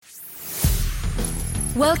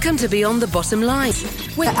Welcome to Beyond the Bottom Line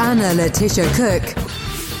with Anna Letitia Cook.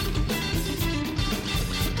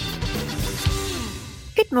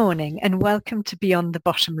 Good morning and welcome to Beyond the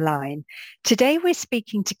Bottom Line. Today we're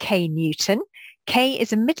speaking to Kay Newton. Kay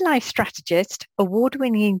is a midlife strategist,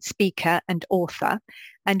 award-winning speaker and author,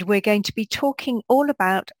 and we're going to be talking all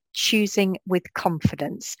about choosing with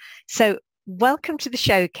confidence. So welcome to the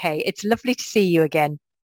show, Kay. It's lovely to see you again.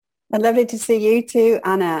 And lovely to see you too,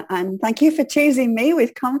 Anna. And thank you for choosing me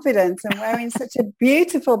with confidence and wearing such a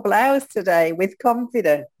beautiful blouse today with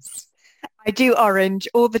confidence. I do orange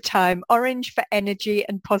all the time. Orange for energy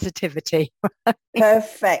and positivity.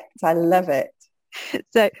 Perfect. I love it.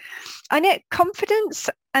 So I know confidence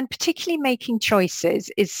and particularly making choices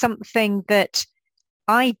is something that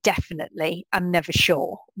I definitely am never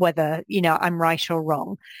sure whether, I'm right or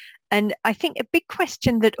wrong. And I think a big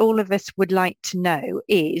question that all of us would like to know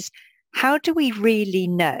is, how do we really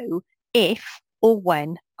know if or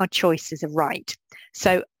when our choices are right?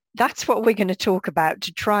 So that's what we're going to talk about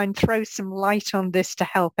to try and throw some light on this to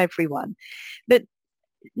help everyone. But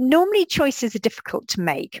normally choices are difficult to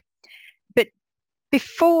make. But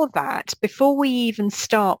before we even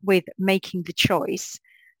start with making the choice,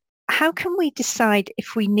 how can we decide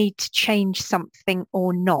if we need to change something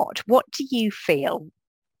or not? What do you feel?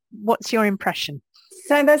 What's your impression?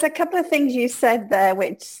 So there's a couple of things you said there,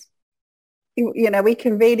 which, we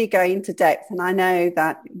can really go into depth. And I know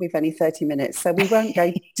that we've only 30 minutes, so we won't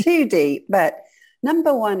go too deep. But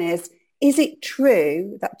number one is it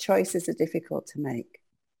true that choices are difficult to make?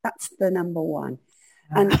 That's the number one.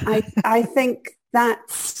 And I think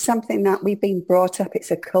that's something that we've been brought up.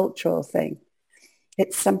 It's a cultural thing.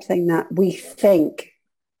 It's something that we think.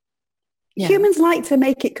 Yeah. Humans like to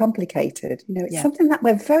make it complicated. It's something that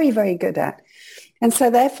we're very, very good at. And so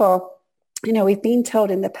therefore, we've been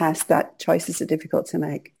told in the past that choices are difficult to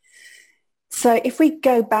make. So if we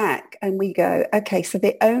go back and we go, okay, so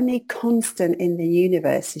the only constant in the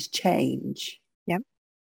universe is change. Yeah.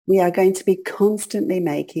 We are going to be constantly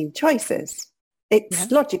making choices. It's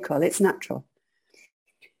logical. It's natural.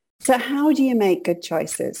 So how do you make good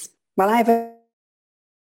choices? Well,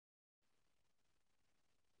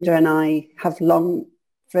 and I have long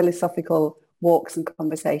philosophical walks and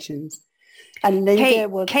conversations. And Linda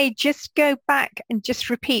Kay, just go back and just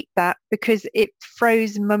repeat that because it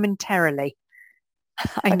froze momentarily.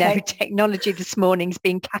 I know technology this morning's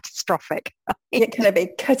been catastrophic. It's going to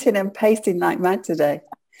be cutting and pasting like mad today.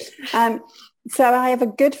 So I have a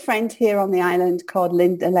good friend here on the island called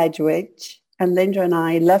Linda Ledwidge, and Linda and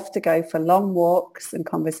I love to go for long walks and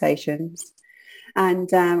conversations. And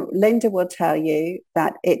Linda will tell you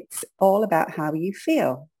that it's all about how you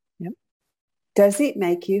feel. Yep. Does it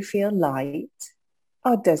make you feel light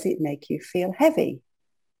or does it make you feel heavy?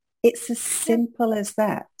 It's as simple as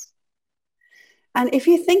that. And if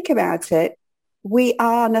you think about it, we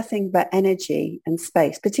are nothing but energy and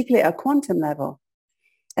space, particularly at a quantum level.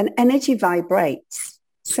 And energy vibrates.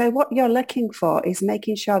 So what you're looking for is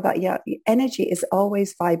making sure that your energy is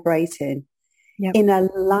always vibrating. Yep. In a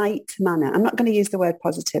light manner. I'm not going to use the word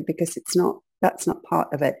positive because that's not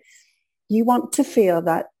part of it. You want to feel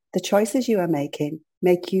that the choices you are making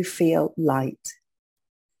make you feel light.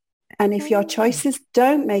 And if your choices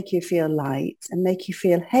don't make you feel light and make you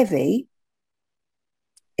feel heavy,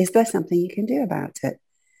 is there something you can do about it?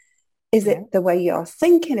 Is it the way you're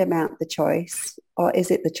thinking about the choice or is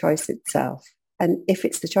it the choice itself? And if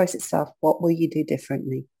it's the choice itself, what will you do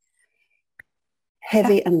differently?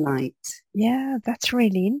 Heavy and light. Yeah, that's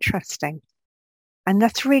really interesting. And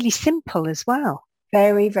that's really simple as well.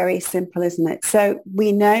 Very, very simple, isn't it? So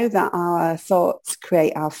we know that our thoughts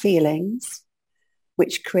create our feelings,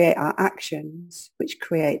 which create our actions, which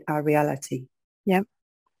create our reality. Yep.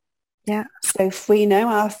 Yeah. So if we know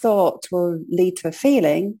our thoughts will lead to a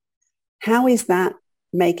feeling, how is that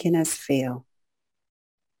making us feel?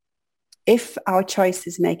 If our choice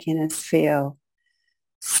is making us feel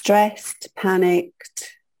stressed,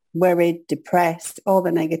 panicked, worried, depressed, all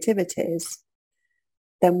the negativities,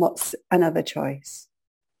 then what's another choice?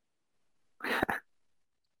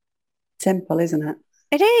 Simple, isn't it?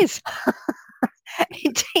 It is.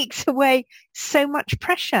 It takes away so much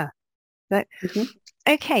pressure. But,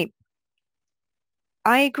 Okay,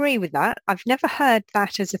 I agree with that. I've never heard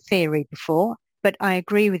that as a theory before, but I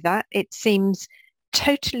agree with that. It seems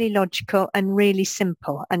totally logical and really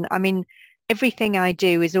simple. And I mean, everything I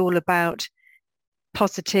do is all about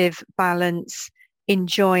positive balance,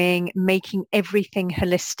 enjoying, making everything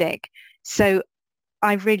holistic. So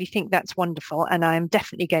I really think that's wonderful. And I'm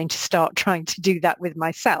definitely going to start trying to do that with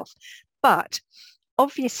myself. But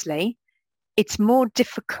obviously, it's more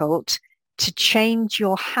difficult to change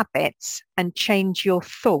your habits and change your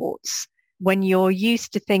thoughts when you're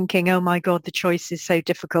used to thinking, oh my God, the choice is so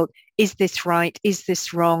difficult. Is this right? Is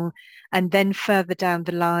this wrong? And then further down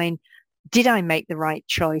the line, did I make the right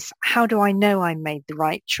choice? How do I know I made the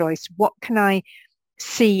right choice? What can I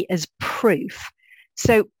see as proof?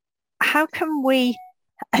 So how can we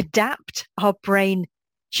adapt our brain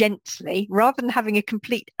gently rather than having a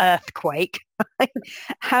complete earthquake?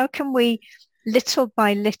 How can we little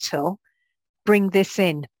by little bring this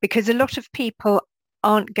in? Because a lot of people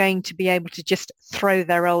aren't going to be able to just throw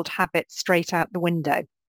their old habits straight out the window.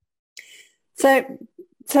 So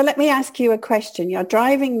let me ask you a question. You're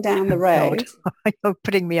driving down the road. You're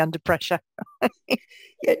putting me under pressure.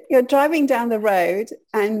 You're driving down the road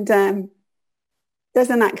and there's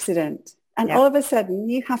an accident. And all of a sudden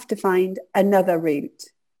you have to find another route.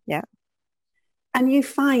 Yeah. And you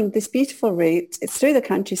find this beautiful route. It's through the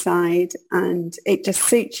countryside and it just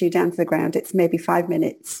suits you down to the ground. It's maybe 5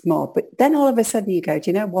 minutes more. But then all of a sudden you go, do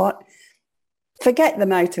you know what? Forget the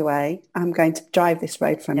motorway. I'm going to drive this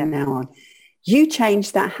road from now on. You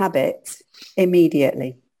change that habit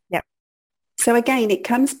immediately. Yep. So again, it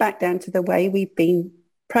comes back down to the way we've been,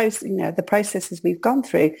 the processes we've gone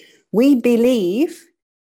through. We believe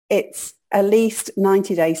it's at least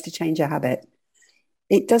 90 days to change a habit.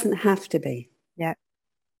 It doesn't have to be. Yeah.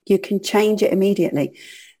 You can change it immediately.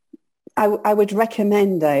 I would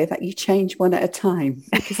recommend, though, that you change one at a time,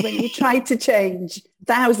 because when you try to change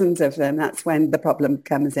thousands of them, that's when the problem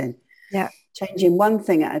comes in. Yeah. Changing one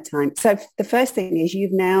thing at a time. So the first thing is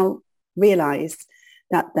you've now realized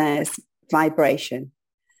that there's vibration.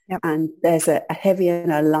 Yep. And there's a heavy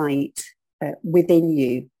and a light within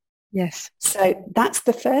you. Yes. So that's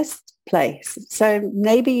the first place. So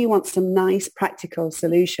maybe you want some nice practical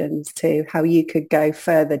solutions to how you could go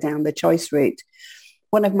further down the choice route.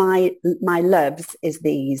 One of my loves is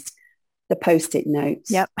the Post-it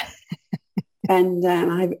notes. Yep. And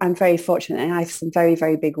I'm very fortunate. I have some very,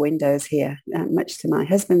 very big windows here, much to my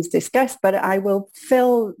husband's disgust, but I will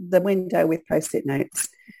fill the window with Post-it notes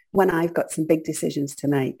when I've got some big decisions to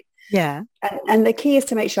make. Yeah. And the key is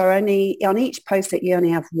to make sure on each Post-it you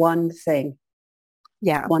only have one thing.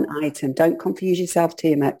 Yeah. One item. Don't confuse yourself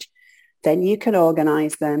too much. Then you can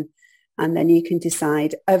organize them and then you can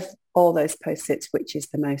decide of all those Post-its which is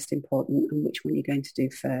the most important and which one you're going to do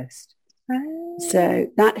first. So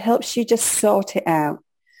that helps you just sort it out.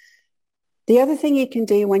 The other thing you can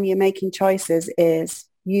do when you're making choices is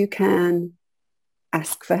you can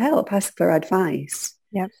ask for help, ask for advice.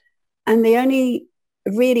 Yeah. And the only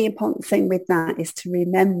really important thing with that is to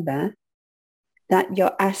remember that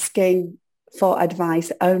you're asking for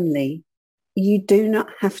advice only. You do not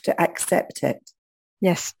have to accept it.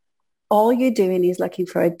 Yes. All you're doing is looking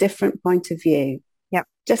for a different point of view. Yeah.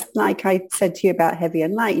 Just like I said to you about heavy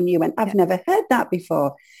and light, and you went, I've never heard that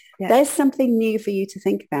before. Yeah. There's something new for you to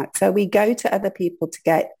think about. So we go to other people to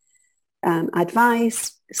get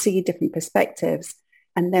advice, see different perspectives,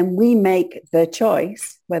 and then we make the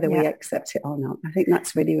choice whether we accept it or not. I think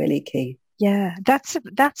that's really, really key. Yeah, that's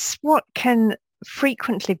what can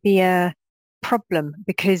frequently be a problem,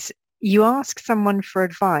 because you ask someone for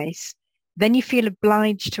advice, then you feel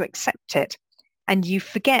obliged to accept it, and you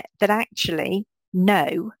forget that actually,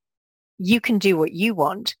 no, you can do what you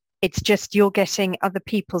want. It's just you're getting other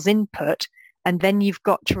people's input, and then you've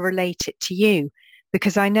got to relate it to you.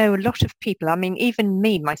 Because I know a lot of people, I mean, even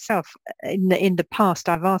me, myself, in the past,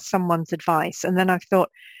 I've asked someone's advice and then I've thought,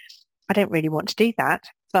 I don't really want to do that.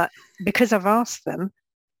 But because I've asked them,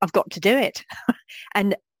 I've got to do it.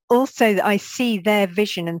 And also I see their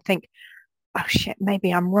vision and think, oh shit,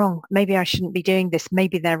 maybe I'm wrong. Maybe I shouldn't be doing this.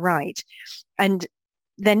 Maybe they're right. And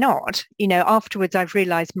they're not. You know, afterwards I've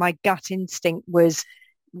realized my gut instinct was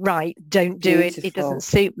right. Don't do it. It doesn't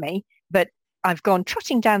suit me. But I've gone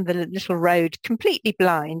trotting down the little road completely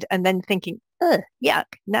blind and then thinking, yuck,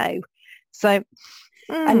 no. So,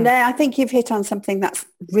 and there, I think you've hit on something that's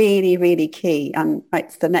really, really key. And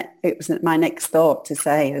it was my next thought to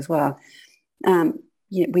say as well.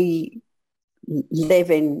 We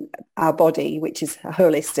live in our body, which is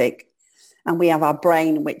holistic, and we have our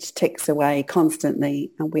brain, which ticks away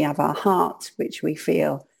constantly, and we have our heart, which we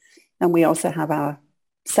feel, and we also have our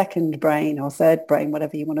second brain or third brain,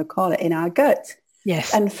 whatever you want to call it, in our gut.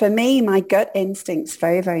 Yes. And for me, my gut instinct's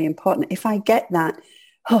very, very important. If I get that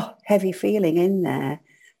heavy feeling in there,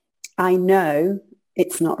 I know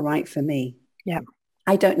it's not right for me. Yeah.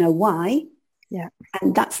 I don't know why. Yeah.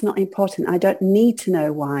 And that's not important. I don't need to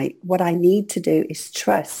know why. What I need to do is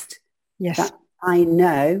trust that I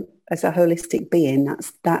know as a holistic being,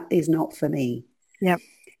 that is not for me. Yeah.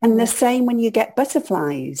 And the same when you get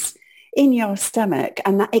butterflies. in your stomach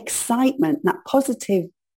and that excitement, that positive,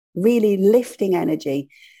 really lifting energy,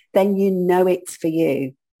 then you know it's for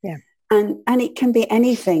you. Yeah. And it can be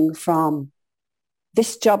anything from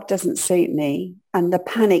this job doesn't suit me, and the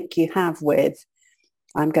panic you have with,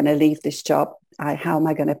 I'm going to leave this job. How am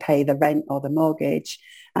I going to pay the rent or the mortgage?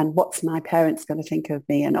 And what's my parents going to think of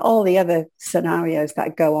me? And all the other scenarios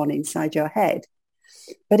that go on inside your head.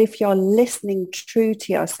 But if you're listening true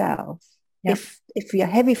to yourself, Yep. if your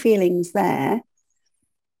heavy feeling's there,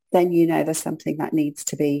 then you know there's something that needs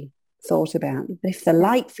to be thought about. But if the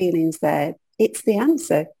light feeling's there, it's the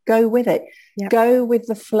answer. Go with it. Yep. Go with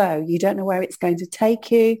the flow. You don't know where it's going to take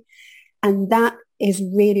you. And that is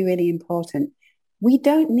really, really important. We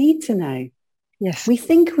don't need to know. Yes. We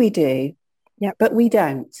think we do, Yep. but we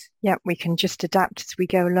don't. Yeah, we can just adapt as we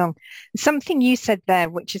go along. Something you said there,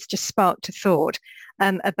 which has just sparked a thought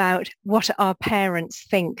about what our parents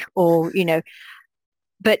think, or,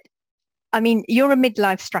 but I mean, you're a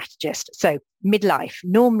midlife strategist. So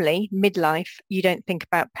normally midlife, you don't think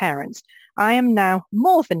about parents. I am now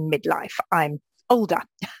more than midlife. I'm older.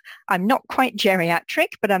 I'm not quite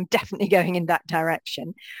geriatric, but I'm definitely going in that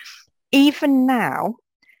direction. Even now,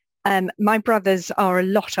 my brothers are a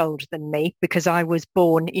lot older than me because I was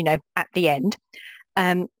born, at the end.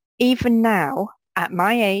 Even now, at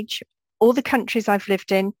my age, all the countries I've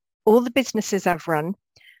lived in, all the businesses I've run,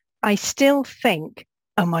 I still think,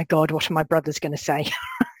 oh my God, what are my brothers going to say?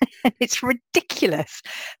 It's ridiculous.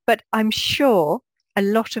 But I'm sure a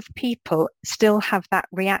lot of people still have that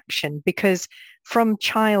reaction because from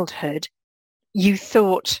childhood, you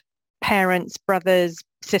thought parents, brothers,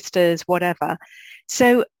 sisters, whatever.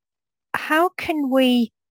 So how can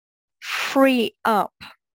we free up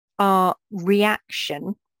our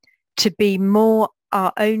reaction to be more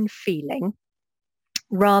our own feeling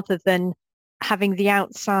rather than having the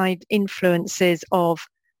outside influences of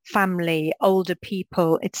family, older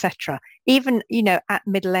people, etc.? Even, at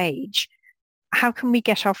middle age, how can we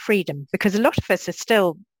get our freedom? Because a lot of us are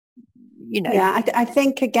still, Yeah, I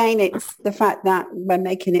think, again, it's the fact that we're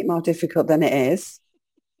making it more difficult than it is.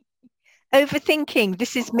 Overthinking,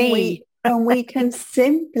 this is me. And we can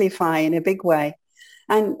simplify in a big way.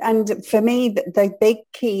 And for me, the big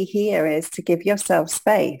key here is to give yourself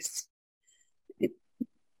space.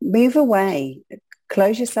 Move away,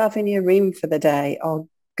 close yourself in your room for the day, or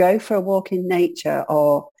go for a walk in nature,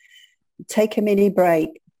 or take a mini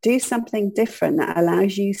break. Do something different that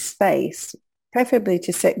allows you space, preferably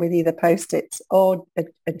to sit with either Post-its or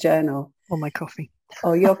a journal. Or my coffee.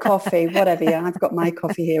 Or your coffee, whatever. Yeah, I've got my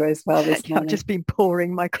coffee here as well this morning. I've just been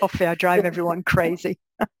pouring my coffee. I drive everyone crazy.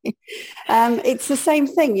 It's the same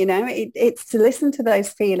thing, it's to listen to those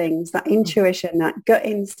feelings, that intuition, that gut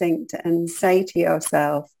instinct, and say to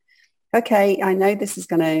yourself, okay, I know this is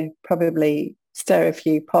going to probably stir a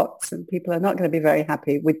few pots and people are not going to be very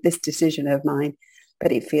happy with this decision of mine,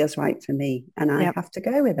 but it feels right for me and I have to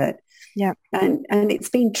go with it. Yeah. And it's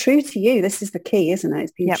been true to you. This is the key, isn't it?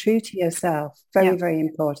 It's been true to yourself. Very, very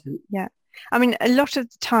important. Yeah. I mean, a lot of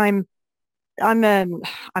the time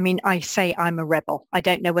I say I'm a rebel. I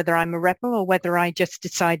don't know whether I'm a rebel or whether I just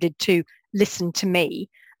decided to listen to me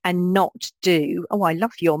and not do, oh, I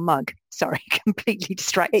love your mug. Sorry, completely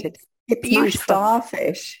distracted. It's my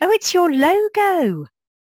starfish. Oh, it's your logo.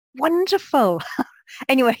 Wonderful.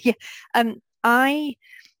 Anyway, I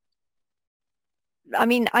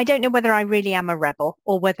mean, I don't know whether I really am a rebel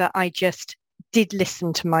or whether I just did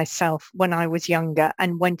listen to myself when I was younger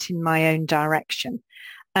and went in my own direction.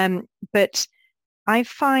 But I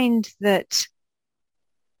find that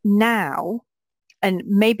now, and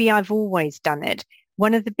maybe I've always done it,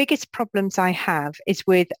 one of the biggest problems I have is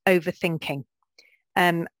with overthinking.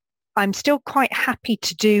 I'm still quite happy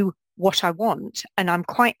to do what I want, and I'm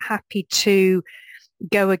quite happy to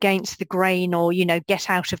go against the grain or, get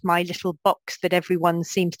out of my little box that everyone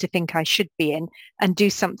seems to think I should be in and do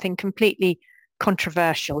something completely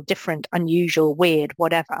controversial, different, unusual, weird,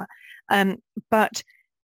 whatever. But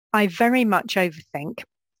I very much overthink,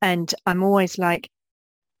 and I'm always like,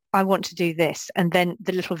 I want to do this. And then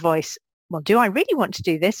the little voice, well, do I really want to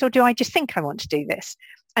do this, or do I just think I want to do this?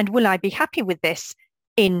 And will I be happy with this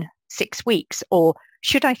in 6 weeks? Or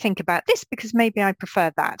should I think about this because maybe I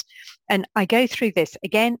prefer that? And I go through this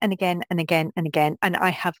again and again and again and again. And I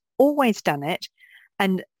have always done it.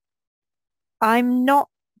 And I'm not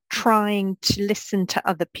trying to listen to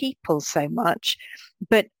other people so much,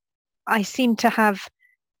 but I seem to have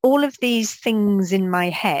all of these things in my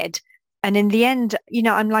head. And in the end,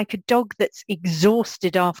 I'm like a dog that's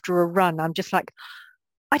exhausted after a run. I'm just like,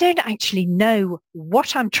 I don't actually know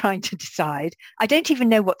what I'm trying to decide. I don't even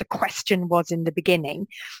know what the question was in the beginning.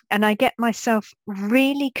 And I get myself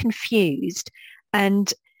really confused.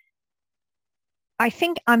 And I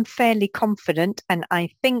think I'm fairly confident and I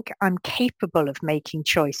think I'm capable of making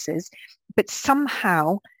choices, but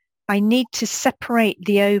somehow I need to separate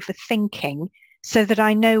the overthinking so that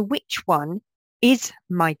I know which one is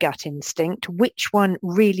my gut instinct, which one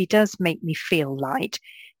really does make me feel light,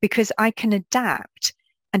 because I can adapt.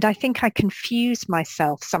 And I think I confuse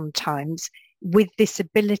myself sometimes with this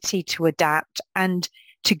ability to adapt and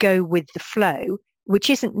to go with the flow, which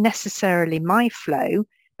isn't necessarily my flow,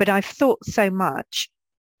 but I've thought so much,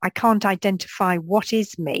 I can't identify what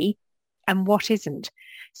is me and what isn't.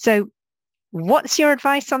 So what's your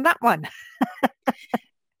advice on that one?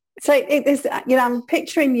 So it is, I'm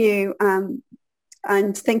picturing you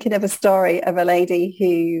and thinking of a story of a lady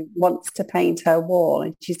who wants to paint her wall,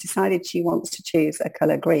 and she's decided she wants to choose a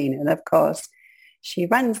colour green. And of course, she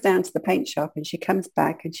runs down to the paint shop and she comes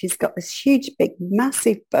back and she's got this huge, big,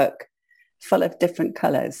 massive book full of different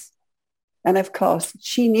colours. And of course,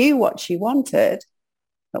 she knew what she wanted,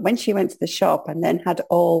 but when she went to the shop and then had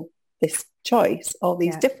all this choice, all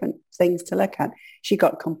these different things to look at, she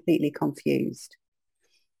got completely confused.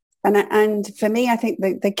 And for me, I think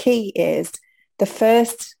the key is the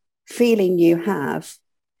first feeling you have,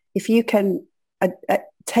 if you can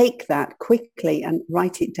take that quickly and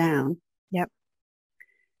write it down. Yep.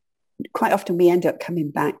 Quite often we end up coming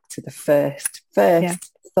back to the first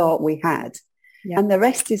thought we had. Yep. And the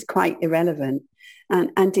rest is quite irrelevant.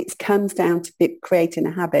 And it comes down to creating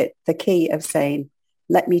a habit, the key of saying,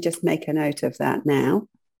 let me just make a note of that now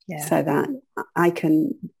so that I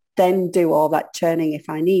can then do all that churning if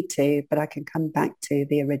I need to, but I can come back to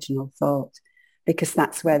the original thought, because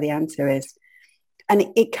that's where the answer is. And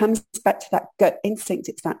it comes back to that gut instinct.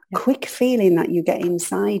 It's that quick feeling that you get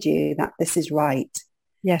inside you that this is right.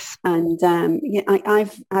 Yes. And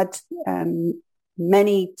I've had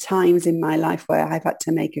many times in my life where I've had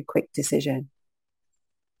to make a quick decision.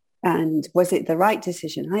 And was it the right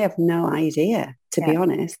decision? I have no idea, to be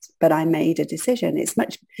honest, but I made a decision. It's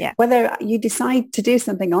much, whether you decide to do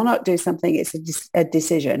something or not do something, it's a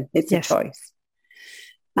decision. It's a choice.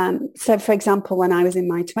 So, for example, when I was in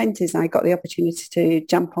my 20s, I got the opportunity to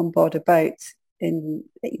jump on board a boat in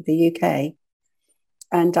the UK.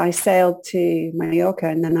 And I sailed to Mallorca,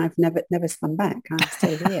 and then I've never swum back. I'm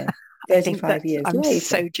still here, 35 years later. I'm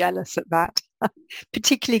so jealous of that,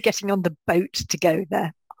 particularly getting on the boat to go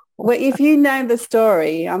there. Well, if you know the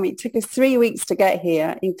story, I mean, it took us 3 weeks to get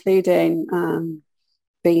here, including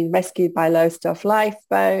being rescued by Lowestoft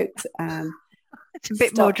lifeboat. It's a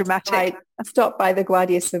bit more dramatic. Stopped by the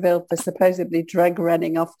Guardia Civil for supposedly drug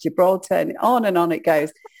running off Gibraltar, and on it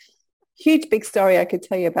goes. Huge, big story I could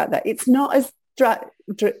tell you about that. It's not as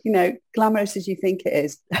glamorous as you think it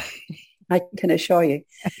is. I can assure you.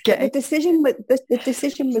 Okay. The decision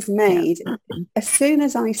was made as soon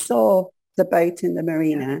as I saw the boat in the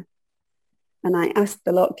marina, and I asked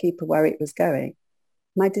the lock keeper where it was going.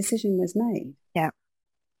 My decision was made. Yeah.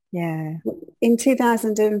 Yeah. In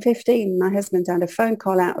 2015, my husband had a phone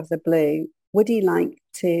call out of the blue. Would he like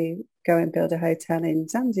to go and build a hotel in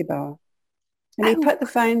Zanzibar? And he put the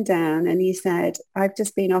phone down and he said, I've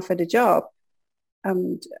just been offered a job.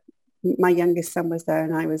 And my youngest son was there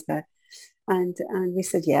and I was there. And we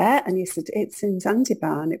said, yeah. And he said, it's in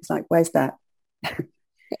Zanzibar. And it was like, where's that?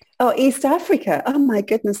 Oh, East Africa. Oh, my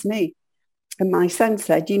goodness me. And my son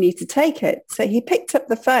said, you need to take it. So he picked up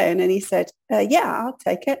the phone and he said, yeah, I'll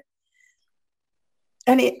take it.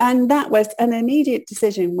 And that was an immediate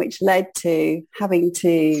decision which led to having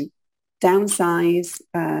to downsize,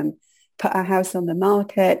 put our house on the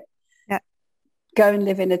market, go and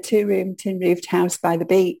live in a 2-room tin-roofed house by the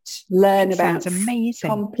beach, learn about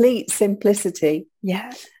complete simplicity.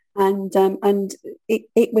 Yeah. And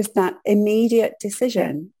it was that immediate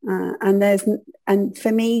decision. And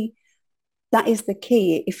for me, that is the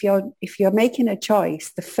key. If you're making a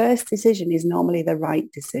choice, the first decision is normally the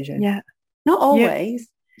right decision. Yeah. Not always,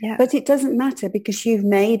 but it doesn't matter because you've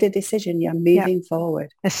made a decision. You're moving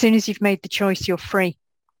forward. As soon as you've made the choice, you're free.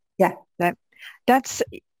 Yeah.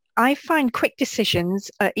 I find quick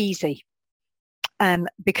decisions are easy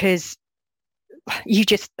because you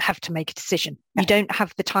just have to make a decision. You don't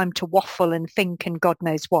have the time to waffle and think and God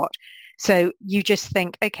knows what. So you just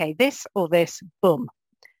think, okay, this or this, boom.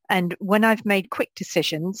 And when I've made quick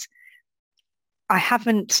decisions, I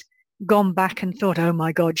haven't gone back and thought, oh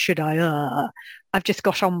my God, should I? I've just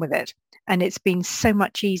got on with it. And it's been so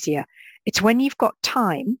much easier. It's when you've got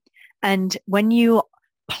time and when you're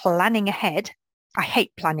planning ahead. I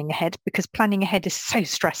hate planning ahead because planning ahead is so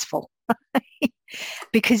stressful.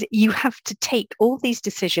 because you have to take all these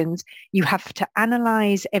decisions, you have to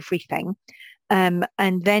analyze everything. And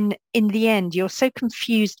then in the end, you're so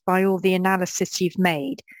confused by all the analysis you've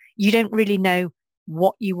made. You don't really know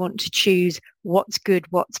what you want to choose, what's good,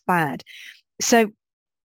 what's bad. So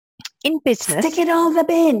in business... Stick it in the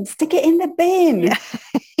bin. Stick it in the bin.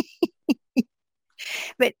 Yeah.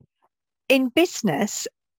 But in business,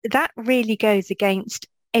 that really goes against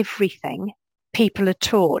everything people are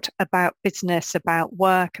taught about business, about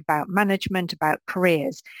work, about management, about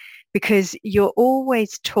careers, because you're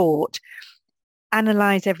always taught,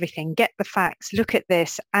 analyze everything, get the facts, look at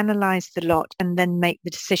this, analyze the lot, and then make the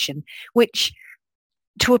decision, which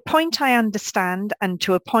to a point I understand and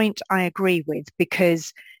to a point I agree with,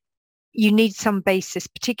 because you need some basis,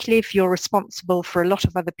 particularly if you're responsible for a lot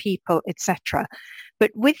of other people, etc.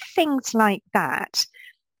 But with things like that,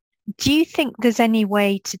 do you think there's any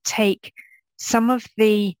way to take some of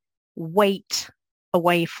the weight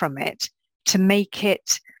away from it, to make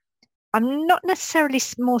it, I'm not necessarily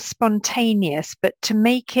more spontaneous, but to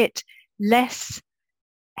make it less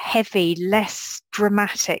heavy, less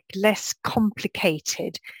dramatic, less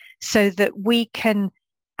complicated, so that we can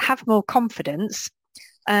have more confidence,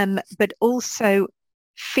 but also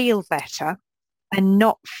feel better and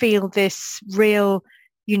not feel this real,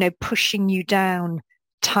 pushing you down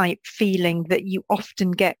type feeling that you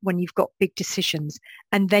often get when you've got big decisions,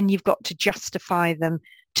 and then you've got to justify them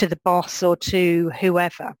to the boss or to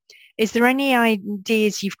whoever. Is there any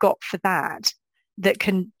ideas you've got for that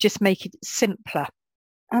can just make it simpler?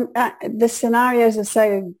 The scenarios are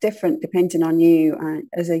so different depending on you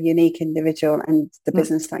as a unique individual and the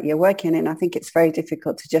business that you're working in. I think it's very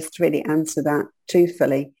difficult to just really answer that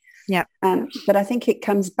truthfully. Yeah. But I think it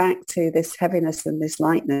comes back to this heaviness and this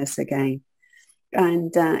lightness again.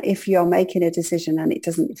 And if you're making a decision and it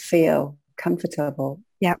doesn't feel comfortable,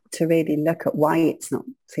 to really look at why it's not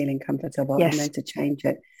feeling comfortable, and then to change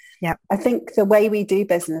it. Yeah. I think the way we do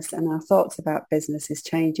business and our thoughts about business is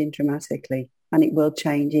changing dramatically, and it will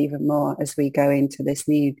change even more as we go into this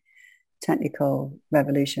new technical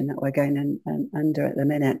revolution that we're going under at the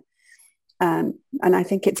minute. And I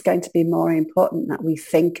think it's going to be more important that we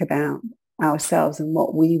think about ourselves and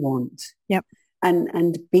what we want. Yep.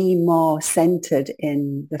 And be more centered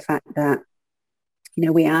in the fact that,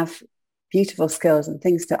 we have beautiful skills and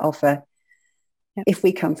things to offer if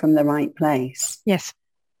we come from the right place. Yes.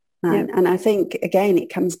 And I think, again,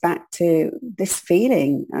 it comes back to this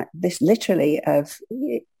feeling, this literally of,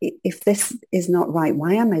 if this is not right,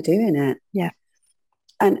 why am I doing it? Yeah.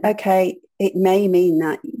 And okay, it may mean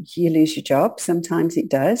that you lose your job. Sometimes it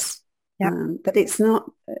does. Yeah. But it's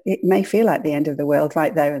not, it may feel like the end of the world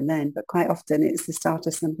right there and then, but quite often it's the start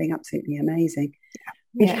of something absolutely amazing.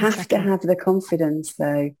 We have to have the confidence,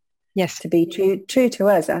 though, to be true to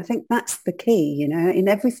us. I think that's the key, in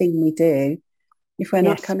everything we do. If we're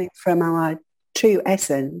not coming from our true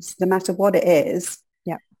essence, no matter what it is,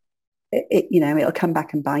 it'll come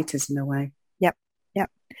back and bite us in a way. Yep.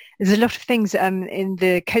 Yep. There's a lot of things in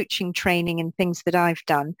the coaching training and things that I've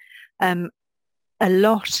done. A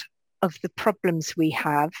lot of the problems we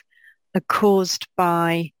have are caused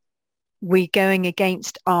by we going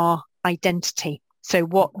against our identity. So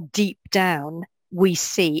what deep down we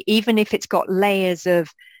see, even if it's got layers of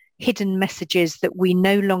hidden messages that we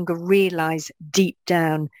no longer realize deep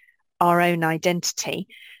down our own identity.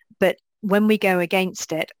 But when we go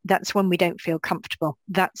against it, that's when we don't feel comfortable.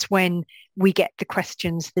 That's when we get the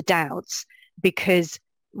questions, the doubts, because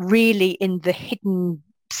really in the hidden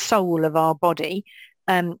soul of our body,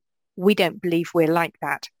 we don't believe we're like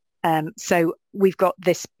that. So we've got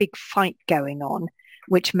this big fight going on,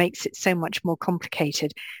 which makes it so much more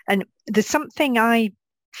complicated. And there's something I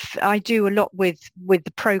do a lot with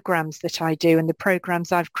the programs that I do and the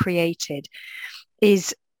programs I've created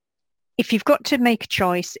is, if you've got to make a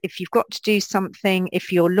choice, if you've got to do something,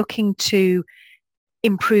 if you're looking to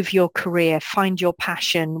improve your career, find your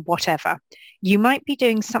passion, whatever, you might be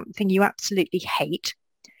doing something you absolutely hate.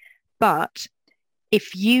 But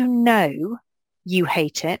if you know you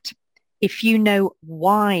hate it, if you know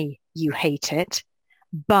why you hate it,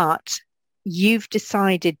 but you've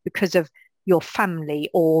decided because of your family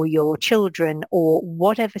or your children or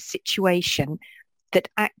whatever situation that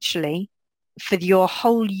actually for your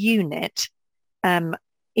whole unit,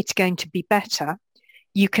 it's going to be better,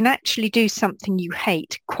 you can actually do something you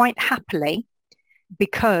hate quite happily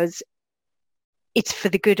because it's for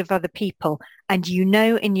the good of other people. And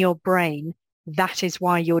in your brain, that is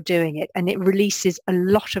why you're doing it. And it releases a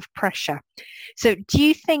lot of pressure. So do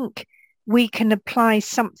you think we can apply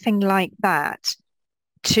something like that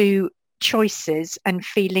to choices and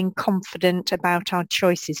feeling confident about our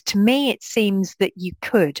choices? To me, it seems that you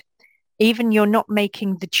could, even you're not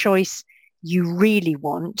making the choice you really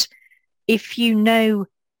want, if you know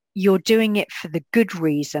you're doing it for the good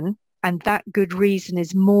reason, and that good reason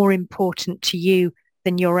is more important to you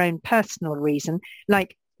than your own personal reason.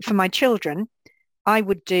 Like for my children, I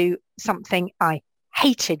would do something I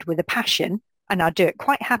hated with a passion, and I'd do it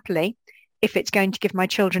quite happily if it's going to give my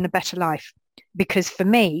children a better life. Because for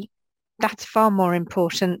me, that's far more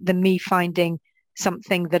important than me finding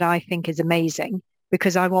something that I think is amazing,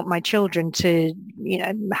 because I want my children to,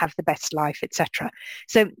 have the best life, etc.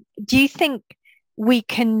 So do you think we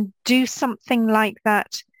can do something like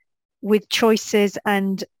that with choices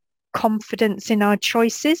and confidence in our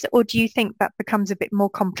choices, or do you think that becomes a bit more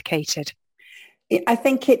complicated? I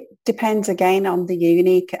think it depends again on the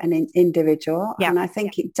unique and individual. Yeah. And I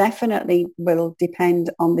think it definitely will depend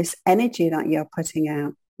on this energy that you're putting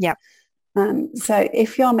out. Yeah. So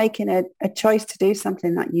if you're making a choice to do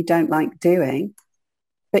something that you don't like doing,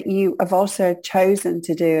 but you have also chosen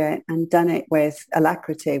to do it and done it with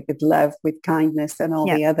alacrity, with love, with kindness and all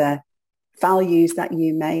the other values that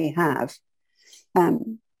you may have,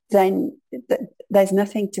 then there's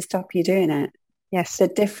nothing to stop you doing it. Yes. The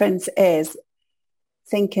difference is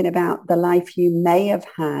thinking about the life you may have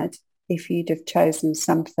had if you'd have chosen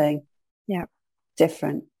something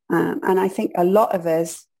different. And I think a lot of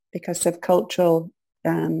us, because of cultural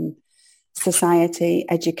society,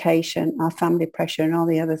 education, our family pressure and all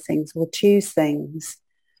the other things, will choose things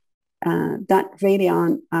that really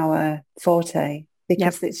aren't our forte,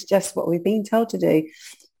 because it's just what we've been told to do.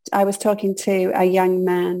 I was talking to a young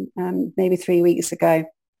man maybe 3 weeks ago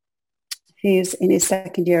who's in his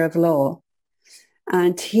second year of law,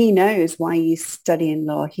 and he knows why he's studying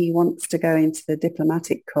law. He wants to go into the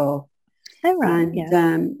diplomatic corps. Oh, right.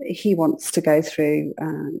 And he wants to go through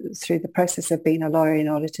the process of being a lawyer in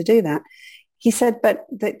order to do that. He said, but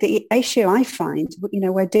the issue I find,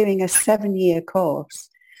 we're doing a 7-year course.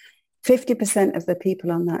 50% of the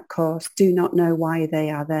people on that course do not know why they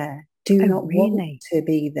are there, not want to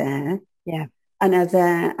be there, and are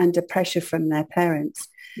there under pressure from their parents.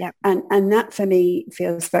 Yeah. And that for me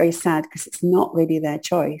feels very sad, because it's not really their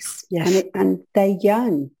choice. Yes. And they're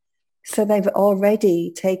young. So they've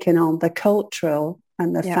already taken on the cultural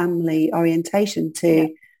and the family orientation to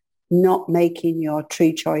not making your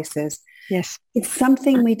true choices. Yes. It's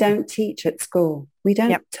something we don't teach at school. We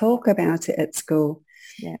don't talk about it at school.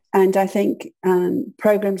 Yeah. And I think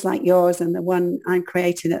programs like yours and the one I'm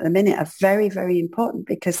creating at the minute are very, very important,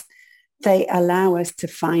 because they allow us to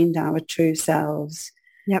find our true selves.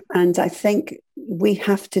 Yep. And I think we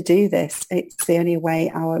have to do this. It's the only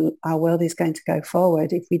way our world is going to go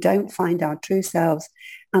forward. If we don't find our true selves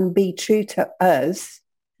and be true to us,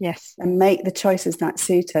 and make the choices that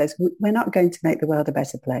suit us, we're not going to make the world a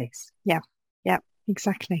better place. Yeah,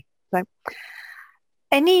 exactly. So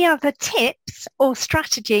any other tips or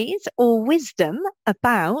strategies or wisdom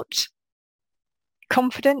about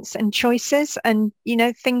confidence and choices and,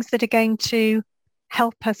 things that are going to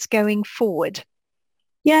help us going forward?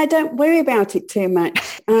 Yeah, don't worry about it too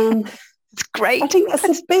much. It's great. I think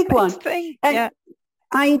that's a big one. Thing.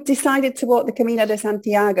 I decided to walk the Camino de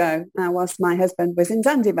Santiago whilst my husband was in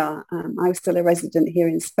Zanzibar. I was still a resident here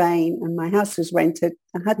in Spain, and my house was rented.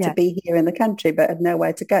 I had to be here in the country, but had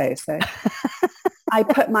nowhere to go. So I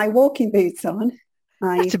put my walking boots on.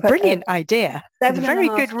 That's a brilliant idea. It's a very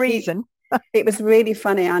good reason. It was really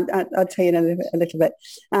funny. I'll tell you a little bit.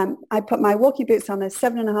 I put my walking boots on, a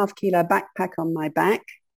 7.5 kilo backpack on my back.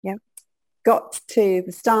 Yeah. Got to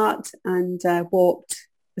the start and walked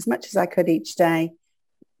as much as I could each day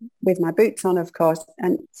with my boots on, of course,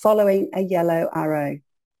 and following a yellow arrow.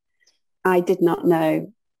 I did not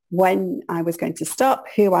know when I was going to stop,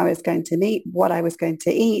 who I was going to meet, what I was going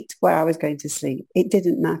to eat, where I was going to sleep. It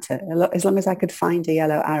didn't matter, as long as I could find a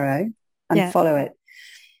yellow arrow and follow it.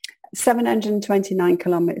 729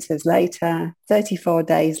 kilometers later, 34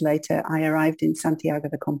 days later, I arrived in Santiago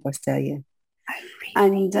de Compostela.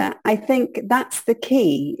 And I think that's the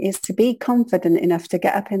key, is to be confident enough to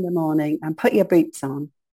get up in the morning and put your boots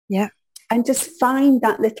on. Yeah. And just find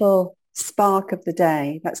that little spark of the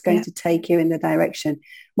day that's going to take you in the direction.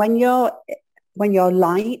 When you're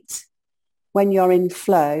light, when you're in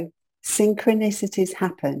flow, synchronicities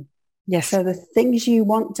happen. Yes. So the things you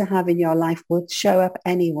want to have in your life will show up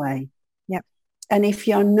anyway. Yep. And if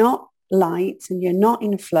you're not light and you're not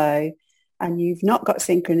in flow and you've not got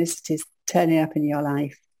synchronicities turning up in your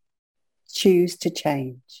life, choose to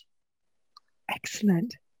change.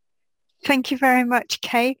 Excellent. Thank you very much,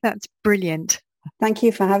 Kay. That's brilliant. Thank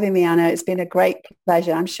you for having me, Anna. It's been a great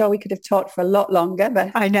pleasure. I'm sure we could have talked for a lot longer,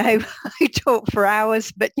 but I know I talk for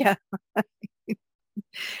hours, but yeah,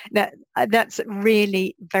 that's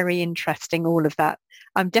really very interesting, all of that.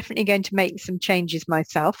 I'm definitely going to make some changes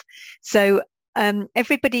myself. So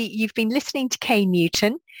everybody, you've been listening to Kay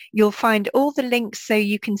Newton. You'll find all the links so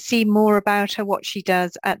you can see more about her, what she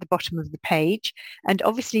does at the bottom of the page. And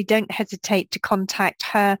obviously don't hesitate to contact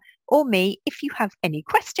her or me if you have any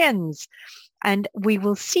questions. And we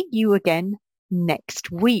will see you again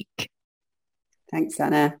next week. thanks,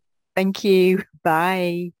 Anna. Thank you.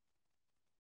 Bye.